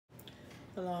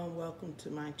Hello and welcome to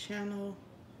my channel.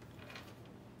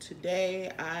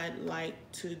 Today I'd like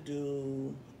to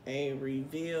do a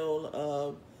reveal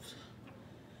of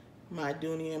my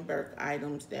Dooney and Bourke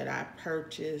items that I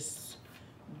purchased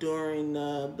during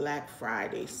the Black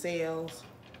Friday sales.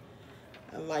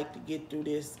 I like to get through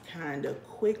this kind of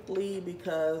quickly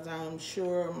because I'm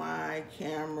sure my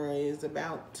camera is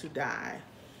about to die.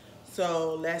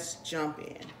 So let's jump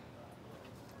in.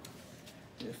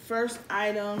 The first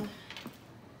item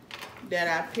that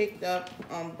I picked up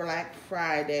on Black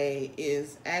Friday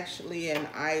is actually an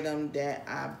item that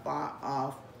I bought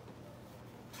off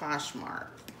Poshmark.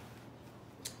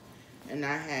 And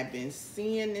I had been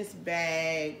seeing this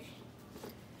bag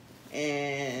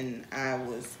and I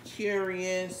was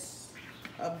curious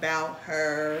about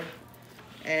her,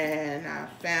 and I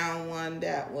found one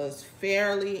that was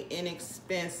fairly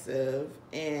inexpensive,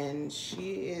 and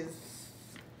she is,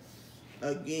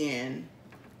 again,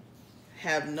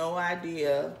 have no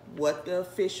idea what the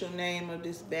official name of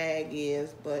this bag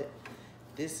is, but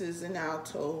this is an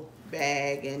Alto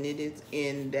bag and it is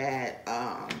in that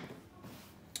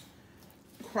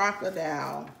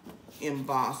crocodile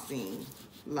embossing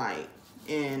light,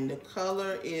 and the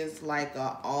color is like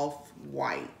a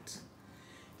off-white,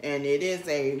 and it is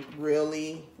a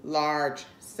really large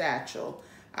satchel.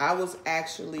 I was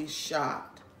actually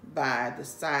shocked by the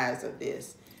size of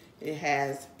this. It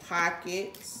has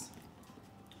pockets,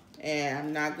 and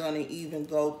I'm not going to even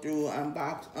go through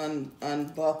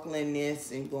unbuckling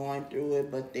this and going through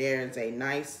it, but there's a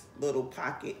nice little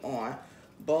pocket on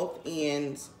both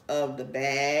ends of the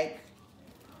bag.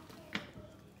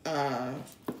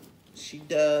 She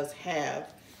does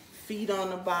have feet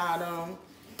on the bottom.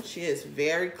 She is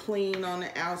very clean on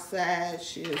the outside.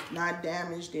 She is not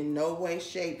damaged in no way,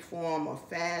 shape, form, or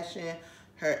fashion.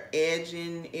 Her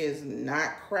edging is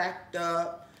not cracked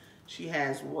up. She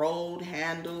has rolled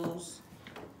handles,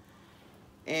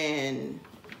 and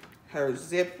her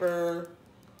zipper,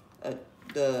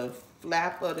 the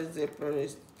flap of the zipper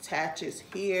attaches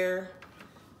here.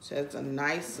 She has a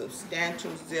nice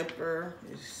substantial zipper.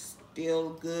 It's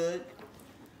still good.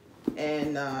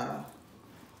 And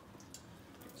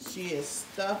she is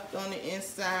stuffed on the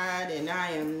inside, and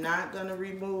I am not going to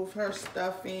remove her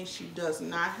stuffing. She does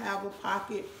not have a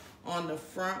pocket on the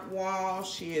front wall.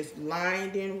 She is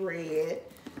lined in red.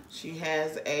 She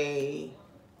has a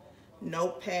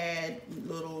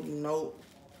little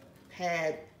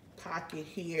notepad pocket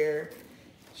here.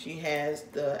 She has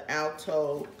the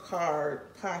Alto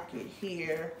card pocket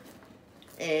here,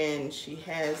 and she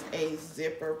has a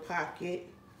zipper pocket.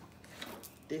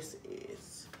 This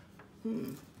is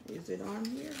it on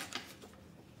here?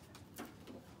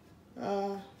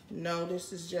 No,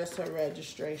 this is just her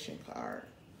registration card.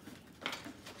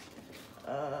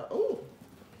 Oh,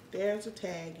 there's a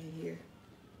tag in here.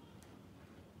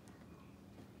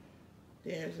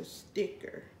 There's a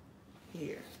sticker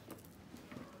here.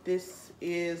 This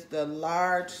is the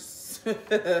large,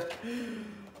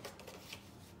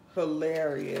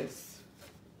 hilarious.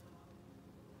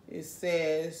 It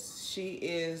says she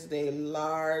is the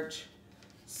large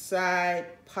side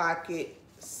pocket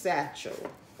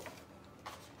satchel.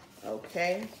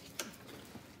 Okay.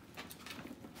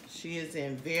 She is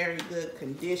in very good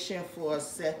condition for a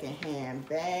secondhand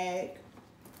bag,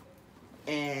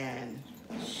 and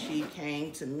she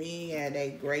came to me at a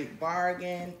great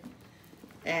bargain,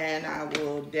 and I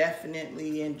will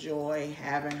definitely enjoy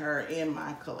having her in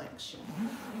my collection.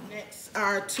 Next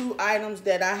are two items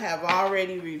that I have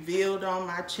already revealed on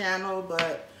my channel,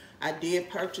 but I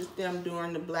did purchase them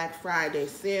during the Black Friday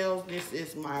sales. This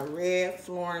is my red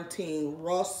Florentine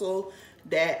Russell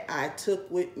that I took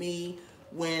with me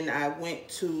when I went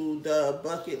to the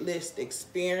bucket list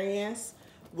experience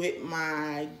with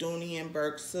my Dooney and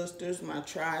Bourke sisters, my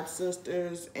tribe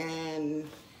sisters, and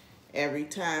every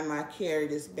time I carry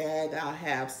this bag, I'll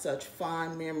have such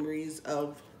fond memories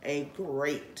of a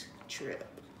great trip.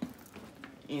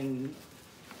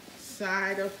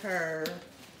 Inside of her,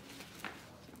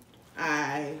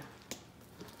 I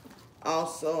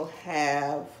also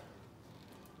have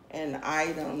an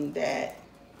item that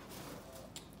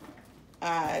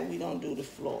we don't do the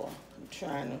floor. I'm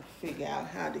trying to figure out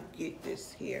how to get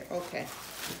this here. Okay.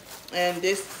 And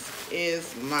this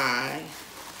is my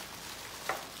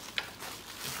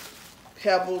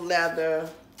pebble leather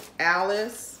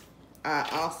Alice. I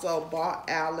also bought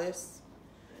Alice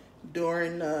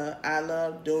during the I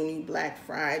LovesDooney Black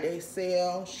Friday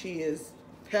sale. She is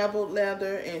pebbled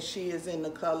leather, and she is in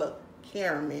the color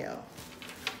caramel.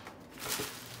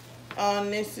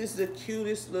 This is the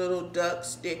cutest little duck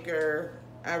sticker.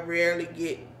 I rarely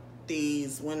get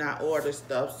these when I order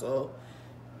stuff, so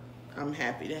I'm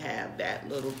happy to have that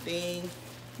little thing.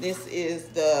 This is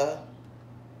the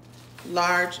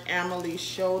large Emily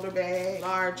shoulder bag.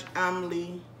 Large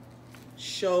Emily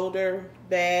shoulder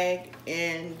bag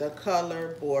in the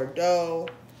color Bordeaux.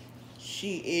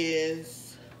 She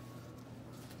is,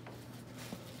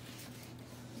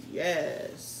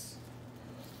 yes,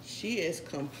 she is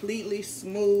completely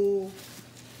smooth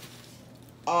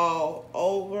all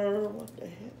over. What the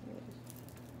heck?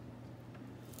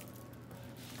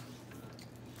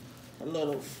 Her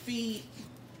little feet.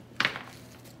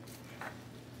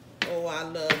 Oh, I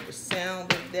love the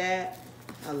sound of that.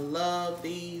 I love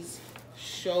these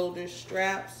shoulder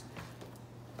straps.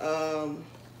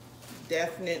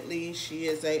 Definitely she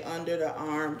is a under the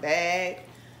arm bag,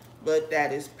 but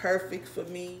that is perfect for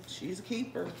me. She's a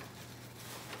keeper.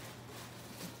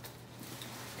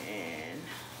 And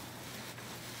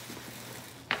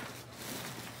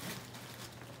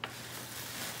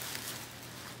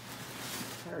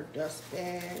her dust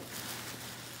bag.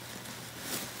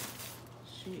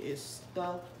 She is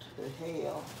stuffed to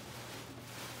hell.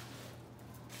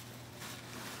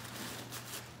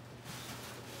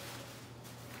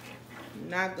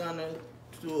 Not gonna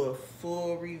do a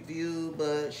full review,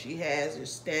 but she has a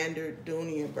standard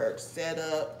Dooney and Bourke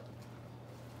setup.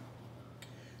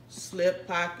 Slip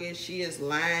pocket. She is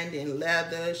lined in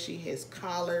leather. She has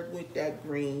collared with that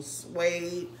green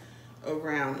suede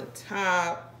around the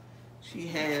top. She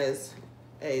has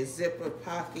a zipper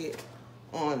pocket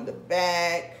on the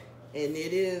back, and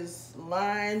it is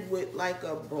lined with like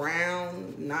a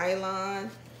brown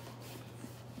nylon.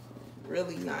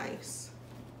 Really nice.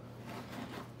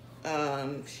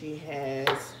 She has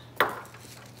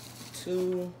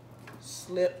 2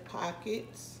 slip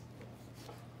pockets.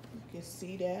 You can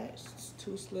see that. It's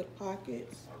 2 slip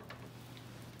pockets.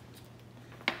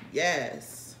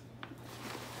 Yes.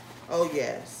 Oh,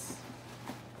 yes.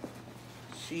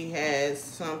 She has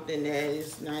something that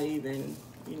is not even,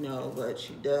 you know, but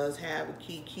she does have a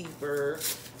key keeper.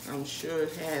 I'm sure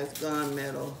it has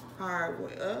gunmetal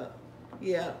hardware.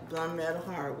 Yeah, gunmetal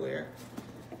hardware.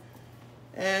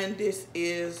 And this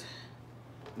is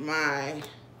my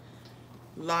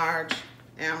large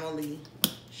Emily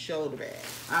shoulder bag.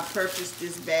 I purchased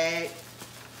this bag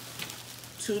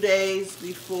 2 days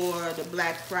before the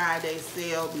Black Friday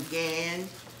sale began.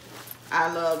 I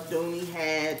LovesDooney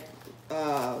had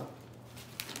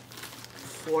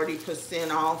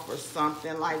 40% off or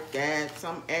something like that,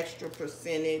 some extra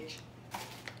percentage,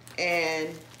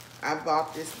 and I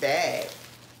bought this bag.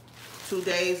 2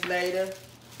 days later,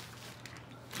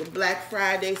 the Black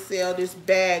Friday sale, this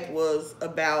bag was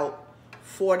about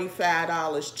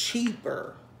 $45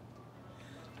 cheaper.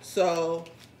 So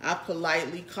I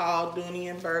politely called Dooney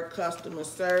and Bourke customer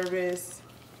service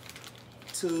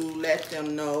to let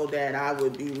them know that I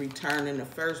would be returning the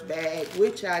first bag,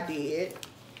 which I did.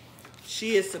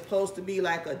 She is supposed to be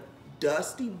like a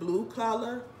dusty blue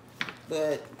color,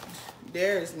 but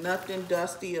there is nothing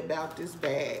dusty about this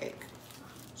bag.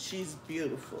 She's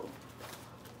beautiful.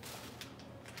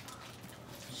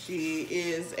 She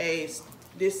is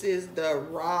this is the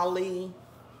Raleigh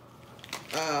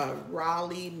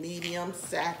medium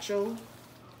satchel,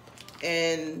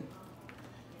 and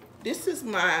this is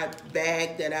my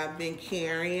bag that I've been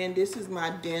carrying. This is my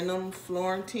denim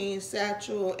Florentine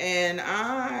satchel, and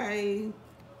I'm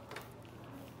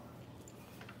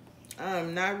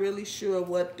not really sure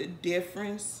what the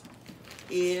difference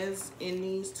is in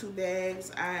these 2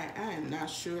 bags. I am not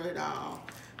sure at all.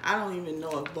 I don't even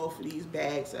know if both of these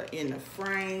bags are in the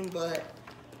frame, but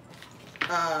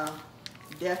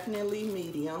definitely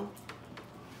medium.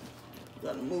 I'm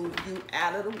gonna move you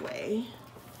out of the way.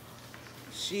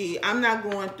 I'm not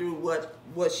going through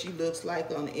what she looks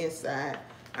like on the inside.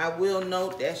 I will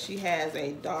note that she has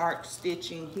a dark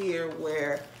stitching here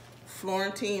where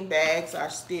Florentine bags are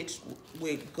stitched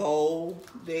with gold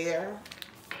there.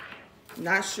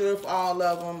 Not sure if all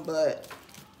of them, but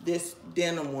this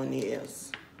denim one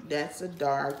is. That's a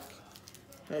dark.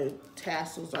 Her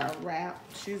tassels are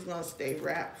wrapped. She's gonna stay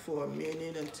wrapped for a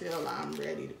minute until I'm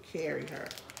ready to carry her.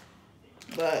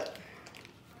 But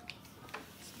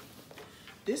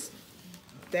this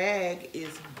bag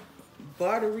is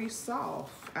buttery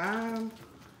soft. I'm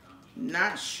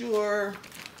not sure.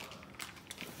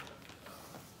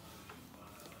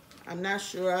 I've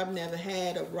never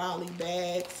had a Raleigh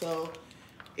bag, so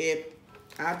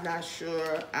I'm not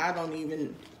sure. I don't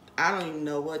even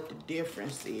know what the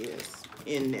difference is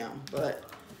in them, but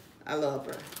I love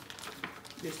her.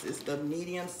 This is the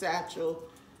medium satchel.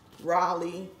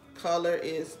 Raleigh color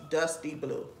is dusty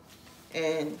blue,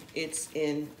 and it's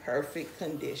in perfect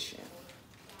condition.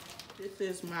 This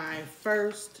is my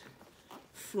first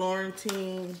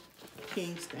Florentine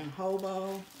Kingston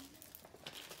Hobo.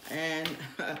 And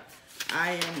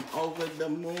I am over the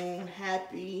moon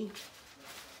happy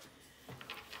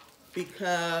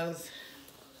because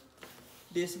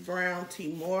this brown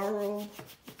Timoro,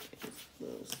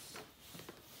 little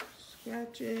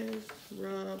scratches,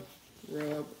 rub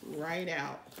right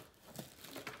out.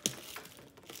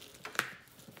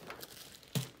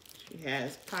 She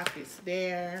has pockets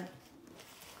there.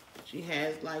 She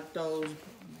has like those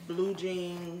blue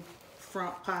jean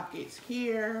front pockets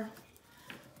here.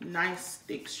 Nice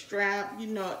thick strap. You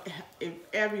know, if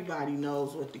everybody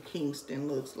knows what the Kingston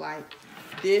looks like.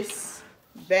 This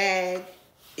bag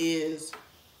is,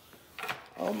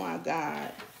 oh my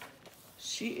God,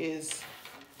 she is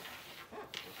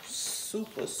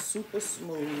super, super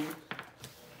smooth.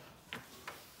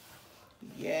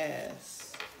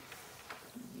 Yes,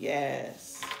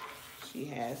 yes. She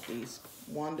has these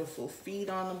wonderful feet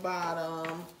on the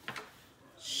bottom.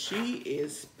 She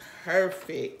is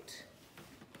perfect.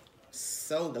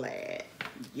 So glad.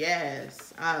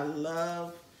 Yes, I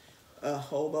love a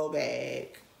hobo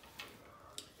bag.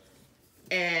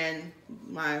 And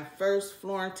my first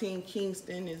Florentine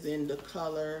Kingston is in the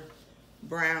color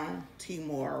brown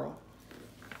Timoro.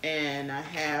 And I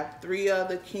have 3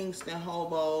 other Kingston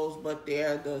hobos, but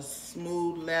they're the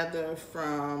smooth leather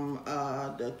from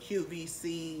the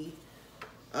QVC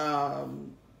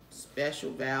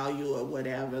special value or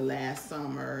whatever last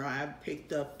summer. I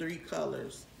picked up 3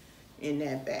 colors in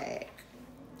that bag.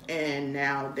 And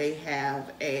now they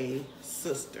have a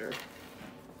sister.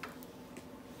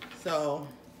 So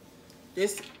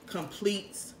this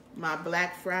completes my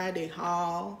Black Friday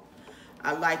haul.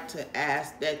 I'd like to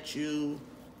ask that you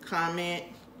comment,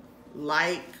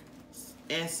 like,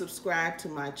 and subscribe to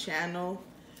my channel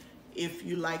if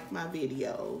you like my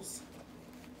videos.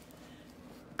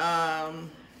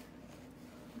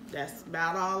 That's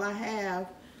about all I have.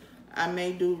 I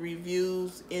may do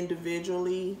reviews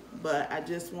individually, but I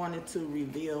just wanted to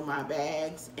reveal my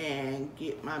bags and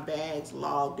get my bags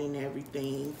logged and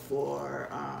everything for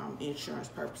insurance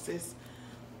purposes.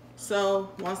 So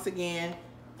once again,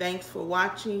 thanks for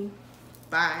watching.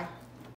 Bye.